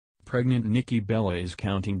pregnant Nikki Bella is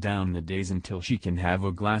counting down the days until she can have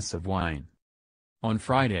a glass of wine. On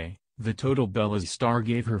Friday, the Total Bellas star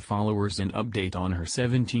gave her followers an update on her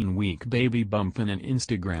 17-week baby bump in an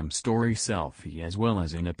Instagram story selfie, as well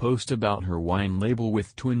as in a post about her wine label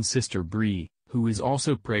with twin sister Brie, who is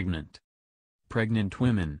also pregnant. "Pregnant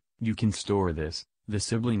women, you can store this," the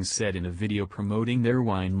siblings said in a video promoting their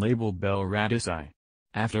wine label Belle Radisai.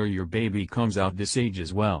 "After your baby comes out this age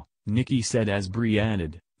as well," Nikki said, as Brie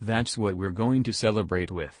added, "That's what we're going to celebrate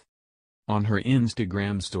with." On her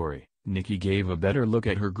Instagram story, Nikki gave a better look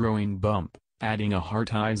at her growing bump, adding a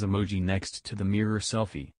heart eyes emoji next to the mirror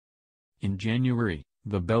selfie. In January,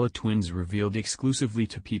 the Bella twins revealed exclusively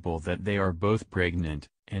to people that they are both pregnant,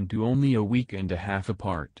 and to only a week and a half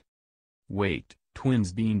apart. "Wait,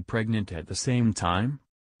 twins being pregnant at the same time?"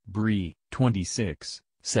 Brie, 26,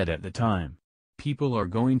 said at the time. "People are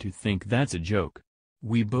going to think that's a joke.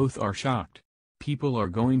 We both are shocked. People are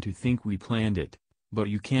going to think we planned it, but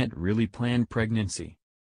you can't really plan pregnancy."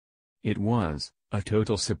 "It was a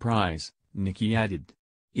total surprise," Nikki added.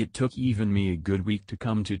 "It took even me a good week to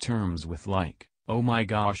come to terms with, like, oh my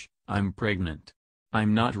gosh, I'm pregnant.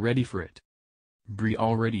 I'm not ready for it." Brie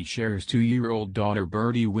already shares 2-year-old daughter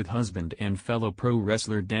Birdie with husband and fellow pro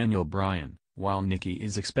wrestler Daniel Bryan, while Nikki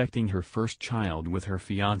is expecting her first child with her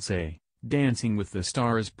fiancé, Dancing with the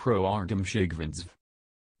Stars pro Artem Chigvintsev.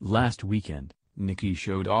 Last weekend, Nikki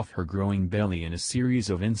showed off her growing belly in a series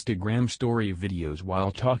of Instagram story videos while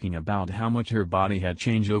talking about how much her body had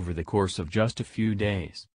changed over the course of just a few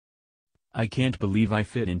days. "I can't believe I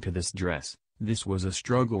fit into this dress. This was a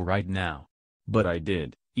struggle right now. But I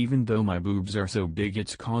did, even though my boobs are so big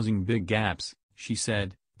it's causing big gaps," she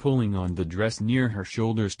said, pulling on the dress near her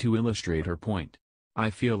shoulders to illustrate her point. "I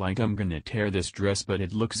feel like I'm gonna tear this dress, but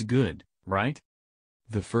it looks good, right?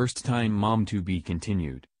 The first time mom-to-be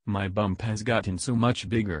continued, my bump has gotten so much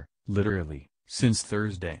bigger, literally, since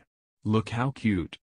Thursday. Look how cute."